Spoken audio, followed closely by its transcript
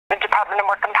Department of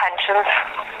Work and Pensions.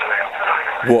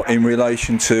 What, in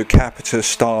relation to Capita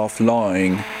staff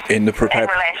lying in the In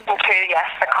relation to, yes,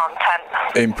 the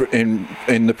content.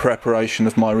 in the preparation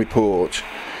of my report?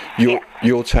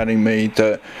 You're telling me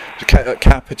that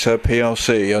Capita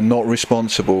PLC are not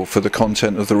responsible for the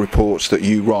content of the reports that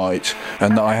you write,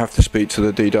 and that I have to speak to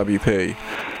the DWP?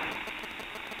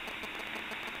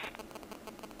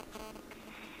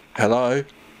 Hello?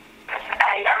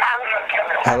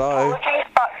 Hello?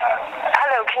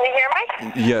 Hello, can you hear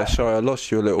me? Yeah, sorry, I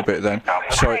lost you a little bit then.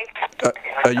 Sorry.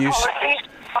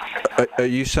 Are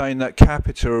you saying that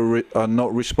Capita are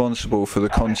not responsible for the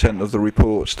content of the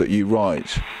reports that you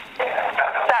write?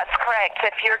 That's correct.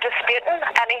 If you're disputing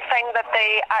anything that the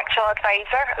actual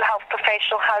advisor, the health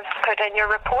professional, has put in your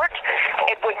report,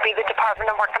 it would be the Department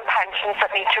of Work and Pensions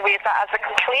that need to raise that as a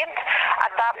complaint.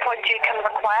 At that point, you can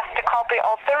request a copy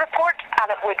of the report,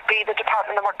 and it would be the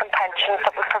Department of Work and Pensions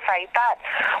that would provide that.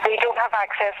 We don't have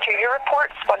access to your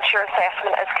reports. Once your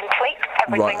assessment is complete,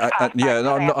 everything's passed yeah,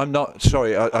 back to them. I'm not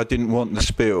sorry. I didn't want the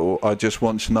spill. I just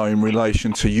want to know in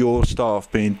relation to your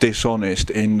staff being dishonest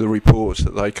in the reports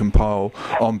that they compile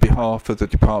on behalf of the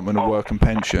Department of Work and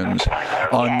Pensions.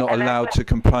 I'm not allowed to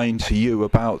complain to you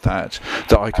about that.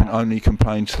 That I can only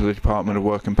complain to the Department of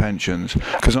Work and Pensions,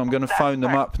 because I'm going to phone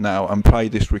them up now and play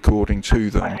this recording to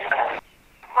them.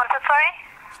 What's it, sorry?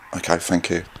 Okay, thank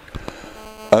you.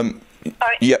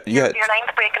 Sorry, yeah. Your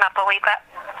line's breaking up a wee bit.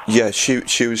 Yeah,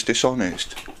 she was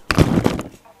dishonest.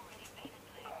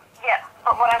 Yeah,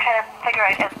 but what I'm trying to figure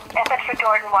out is, if it's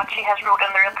regarding what she has wrote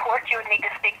in the report, you would need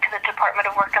to speak to the Department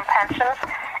of Work and Pensions.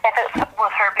 If it's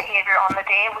with her behaviour on the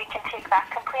day, we can take that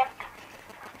complaint.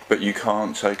 But you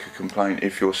can't take a complaint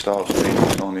if your staff's being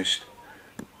dishonest.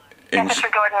 If it's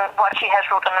regarding what she has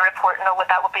wrote in the report, no,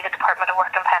 that would be the Department of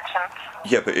Work and Pensions.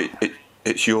 Yeah, but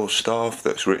it's your staff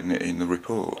that's written it in the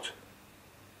report.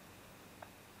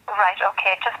 Right,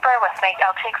 okay, just bear with me.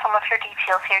 I'll take some of your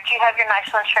details here. Do you have your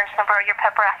national insurance number or your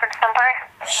PIP reference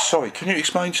number? Sorry, can you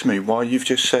explain to me why you've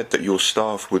just said that your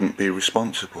staff wouldn't be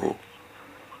responsible?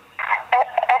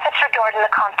 If it's regarding the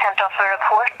content of the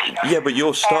report... Yeah, but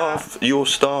your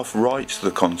staff writes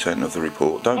the content of the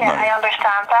report, don't they? Yeah, I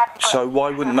understand that. So why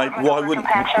wouldn't they...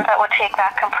 Pensions that would take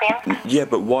that complaint? Yeah,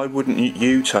 but why wouldn't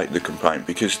you take the complaint?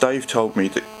 Because Dave told me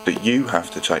that you have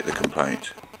to take the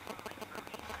complaint.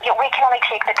 Yeah, we can only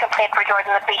take the complaint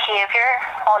regarding the behaviour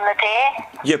on the day.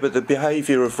 Yeah, but the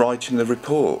behaviour of writing the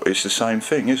report is the same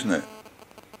thing, isn't it?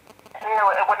 No,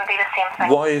 it wouldn't be the same thing.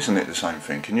 Why isn't it the same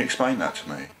thing? Can you explain that to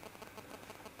me?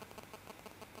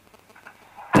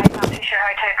 I'm not too sure how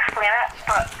to explain it,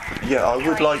 but... Yeah, I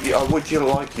would like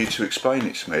you to explain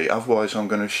it to me, otherwise I'm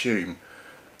going to assume...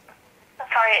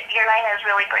 Sorry, your line is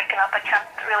really breaking up. I can't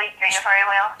really hear you very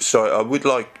well. Sorry, I would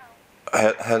like...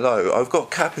 Hello, I've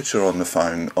got Capita on the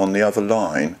phone on the other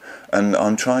line, and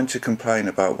I'm trying to complain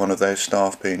about one of their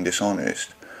staff being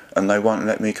dishonest, and they won't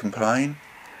let me complain.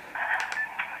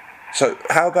 So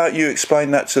how about you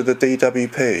explain that to the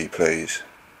DWP, please?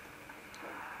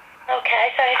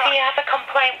 Okay, so if you have a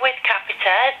complaint with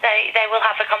Capita, they will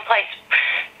have a complaint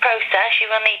process. You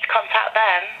will need to contact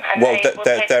them. And well,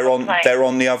 they're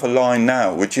on the other line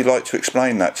now. Would you like to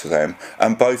explain that to them?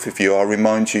 And both of you, I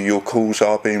remind you, your calls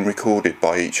are being recorded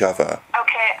by each other.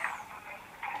 Okay.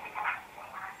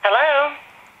 Hello?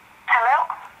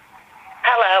 Hello?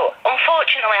 Hello.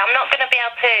 Unfortunately, I'm not going to be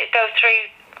able to go through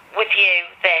with you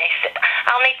this.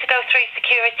 I'll need to go through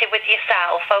security with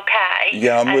yourself, okay?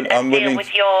 Yeah, I'm willing. Deal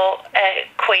with your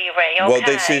query, okay? Well,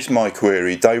 this is my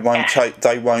query. They won't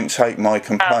take my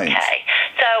complaint. Okay.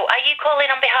 So, are you calling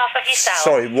on behalf of yourself?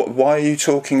 Sorry, why are you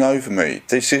talking over me?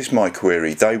 This is my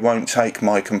query. They won't take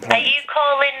my complaint. Are you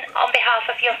calling on behalf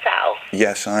of yourself?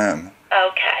 Yes, I am.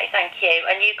 Okay, thank you.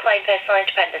 And you claim personal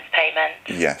independence payment?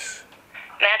 Yes.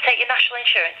 May I take your national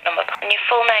insurance number and your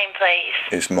full name,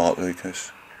 please? It's Mark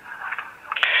Lucas.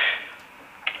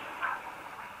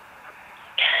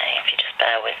 Okay, if you just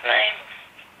bear with me.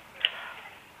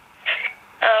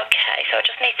 Okay, so I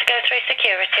just need to go through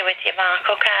security with you, Mark,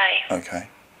 okay? Okay.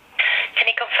 Can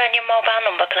you confirm your mobile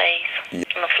number, please? Yeah.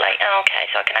 Lovely. Okay,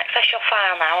 so I can access your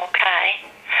file now, okay?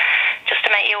 Just to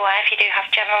make you aware, if you do have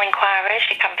general inquiries,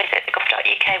 you can visit the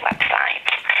gov.uk website.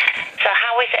 So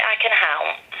how is it I can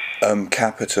help?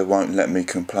 Capita won't let me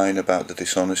complain about the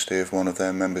dishonesty of one of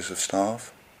their members of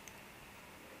staff.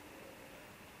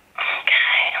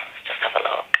 Okay, let's just have a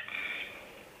look.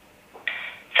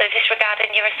 So is this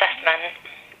regarding your assessment?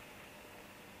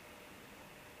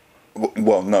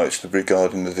 Well, no, it's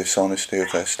regarding the dishonesty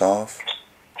of their staff.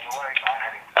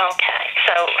 Okay,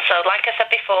 so like I said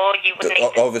before, you would need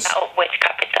to set up with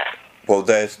Capita. Well,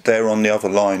 they're on the other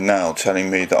line now telling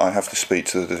me that I have to speak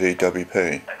to the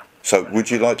DWP. So would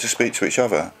you like to speak to each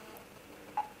other?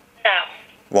 No.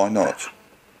 Why not?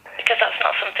 Because that's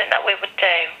not something that we would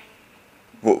do.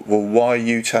 Well, why are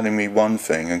you telling me one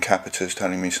thing and Capita's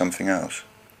telling me something else?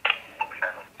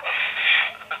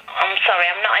 I'm sorry,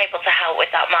 I'm not able to help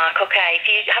with that, Mark, okay? If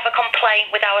you have a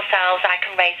complaint with ourselves, I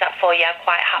can raise that for you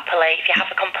quite happily. If you have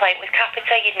a complaint with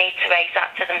Capita, you need to raise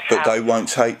that to themselves. But they won't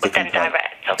take the complaint.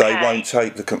 Okay? They won't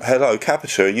take the Hello,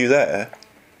 Capita, are you there?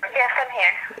 Yes, I'm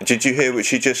here. Did you hear what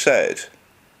she just said?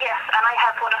 Yes, and I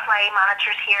have one of my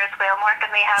managers here as well, Mark,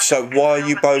 and they have... So why are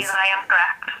you both... that I am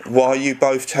correct. Why are you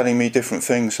both telling me different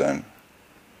things then?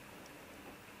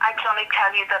 I can only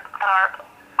tell you that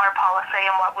our policy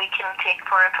and what we can take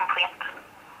for a complaint.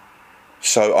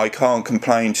 So I can't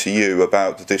complain to you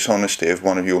about the dishonesty of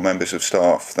one of your members of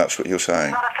staff, that's what you're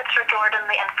saying? Not if it's regarding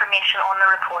the information on the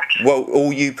report. Well,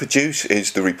 all you produce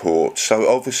is the report, so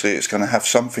obviously it's going to have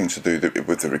something to do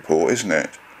with the report, isn't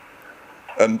it?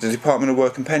 The Department of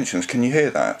Work and Pensions, can you hear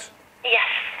that? Yes.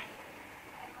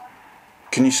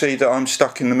 Can you see that I'm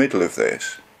stuck in the middle of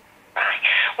this? Right.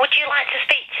 Would you like to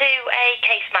speak to a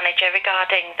case manager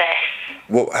regarding this?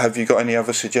 Well, have you got any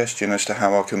other suggestion as to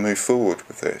how I can move forward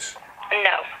with this?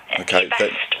 No. Okay,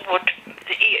 I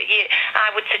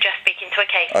would suggest speaking to a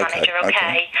case manager,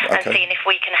 okay? And seeing if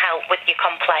we can help with your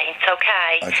complaint,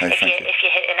 okay? If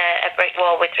you're hitting a brick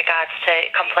wall with regards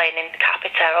to complaining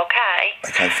Capita, okay?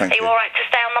 Okay, thank you. Are you alright to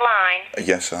stay on the line?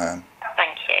 Yes, I am.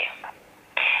 Thank you.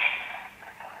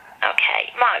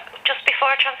 Okay, Mark, just before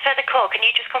I transfer the call, can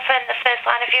you just confirm the first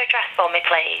line of your address for me,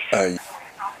 please?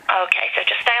 Okay, so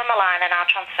just stay on the line and I'll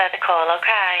transfer the call,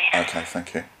 okay? Okay,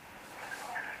 thank you.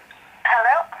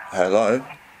 Hello? Hello?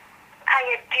 Hi,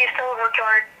 do you still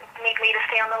need me to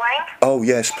stay on the line? Oh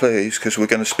yes, please, because we're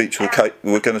going to speak to a case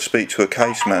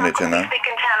manager now. I'm not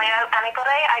speaking to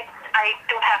anybody. I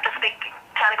don't have to speak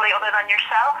to anybody other than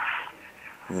yourself.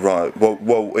 Right.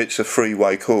 Well, it's a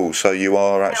three-way call, so you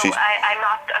are actually. No, I'm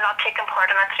not taking part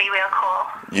in a three-way call.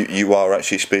 You are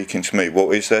actually speaking to me.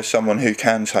 Well, is there someone who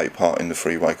can take part in the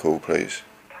three-way call, please?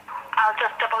 I'll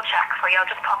just double check for you. I'll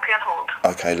just pop you on hold.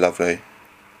 Okay, lovely.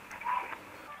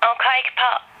 Okay,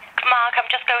 Mark, I'm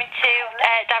just going to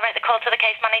direct the call to the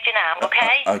case manager now,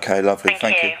 okay? Okay, lovely.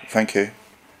 Thank you. Thank you.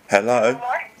 Hello?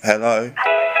 Hello?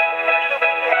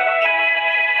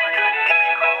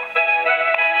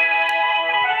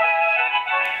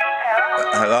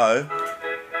 Hello?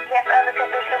 Yes, there's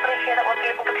nobody here that will be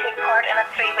able to take part in a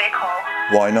three-way call.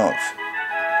 Why not?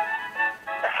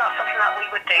 That's not something that we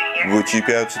would do here. Would you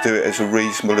be able to do it as a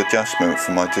reasonable adjustment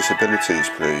for my disabilities,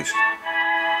 please?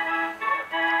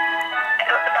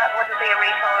 That wouldn't be a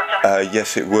reasonable adjustment.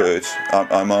 Yes, it would.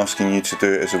 I'm asking you to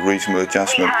do it as a reasonable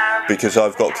adjustment because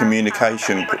I've got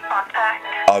communication.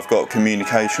 I've got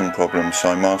communication problems, so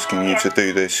I'm asking you to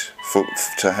do this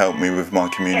to help me with my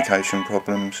communication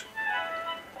problems.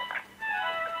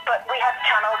 But we have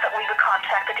channels that we would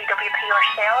contact the DWP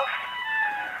ourselves.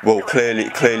 Well,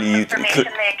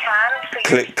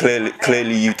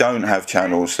 clearly you don't have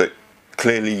channels that.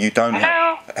 Clearly you don't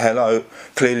have. Hello.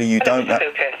 Clearly you don't have.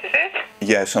 Lucas, is it?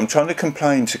 Yes, I'm trying to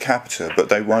complain to Capita, but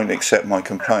they won't accept my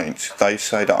complaint. They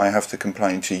say that I have to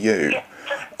complain to you.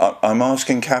 I'm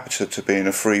asking Capita to be in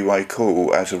a three-way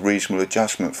call as a reasonable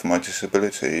adjustment for my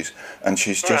disabilities, and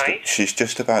she's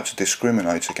just about to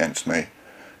discriminate against me.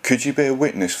 Could you be a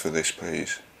witness for this,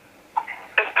 please? I'm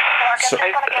just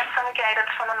going to get some guidance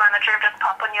from the manager. Just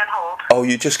popping you on hold. Oh,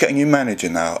 you're just getting your manager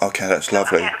now? Okay, that's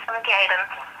lovely. I'm getting some guidance.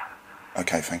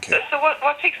 Okay, thank you. So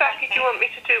what exactly do you want me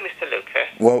to do, Mr. Lucas?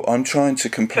 Well, I'm trying to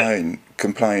complain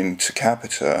to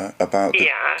Capita about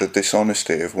the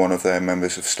dishonesty of one of their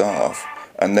members of staff,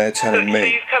 and they're telling me... So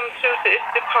you've come through the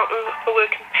Department for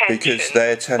Work and Pensions... Because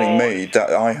they're telling me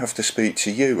that I have to speak to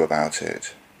you about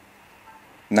it.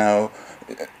 Now,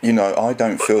 you know, I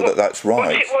don't feel that that's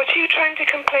right. What are you trying to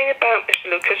complain about, Mr.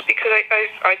 Lucas? Because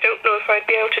I don't know if I'd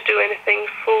be able to do anything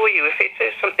for you if it's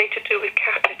something to do with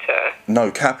Capita.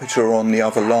 No, Capita are on the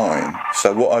other line.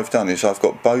 So what I've done is I've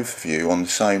got both of you on the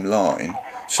same line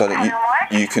so that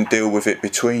you can deal with it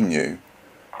between you.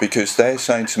 Because they're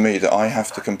saying to me that I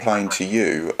have to complain to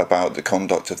you about the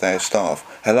conduct of their staff.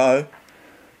 Hello?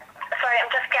 Sorry, I'm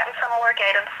just getting some more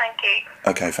guidance. Thank you.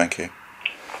 Okay, thank you.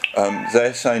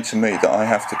 They're saying to me that I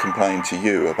have to complain to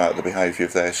you about the behaviour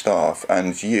of their staff,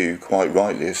 and you, quite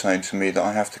rightly, are saying to me that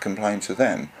I have to complain to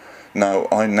them. Now,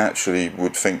 I naturally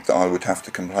would think that I would have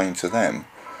to complain to them,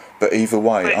 but either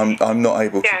way, I'm not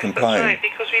able to complain. Yes, that's right,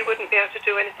 because we wouldn't be able to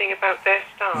do anything about their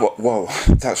staff. Well,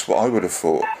 that's what I would have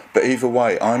thought. But either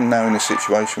way, I'm now in a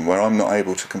situation where I'm not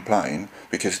able to complain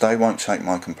because they won't take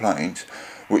my complaint.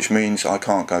 which means I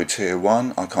can't go tier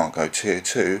 1, I can't go tier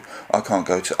 2, I can't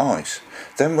go to ICE.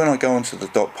 Then when I go onto the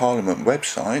 .parliament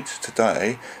website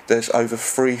today, there's over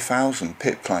 3,000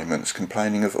 PIP claimants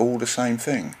complaining of all the same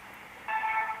thing.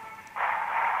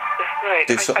 Right.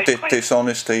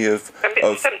 Dishonesty of... I'm a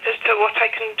bit stumped as to what I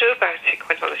can do about it,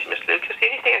 quite honestly, Miss Lucas. The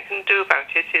only thing I can do about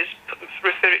it is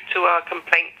refer it to our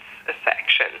complaints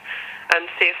section and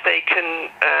see if they can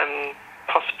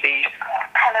possibly...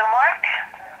 Hello, Mark.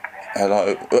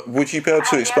 Hello. Would you be able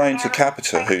to explain to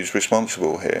Capita who's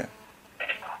responsible here?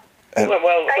 Well,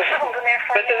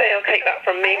 whether they'll take that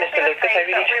from me, Mr. Lucas, I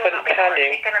really just couldn't tell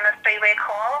you. In a three-way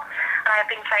call, and I've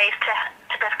been advised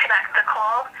to disconnect the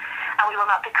call, and we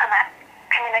will not be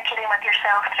communicating with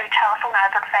yourself through telephone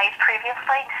as advised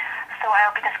previously, so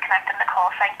I'll be disconnecting the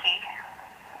call. Thank you.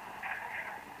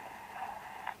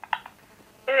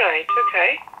 Right,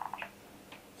 okay.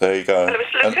 There you go. Hello,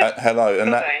 Mr. Lucas. Hello,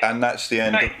 and that's the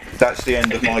end. Right. That's the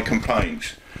end of my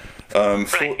complaints.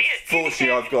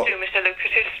 Fortunately, I've got. Mr. Lucas,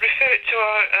 is refer it to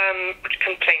our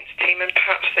complaints team, and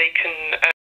perhaps they can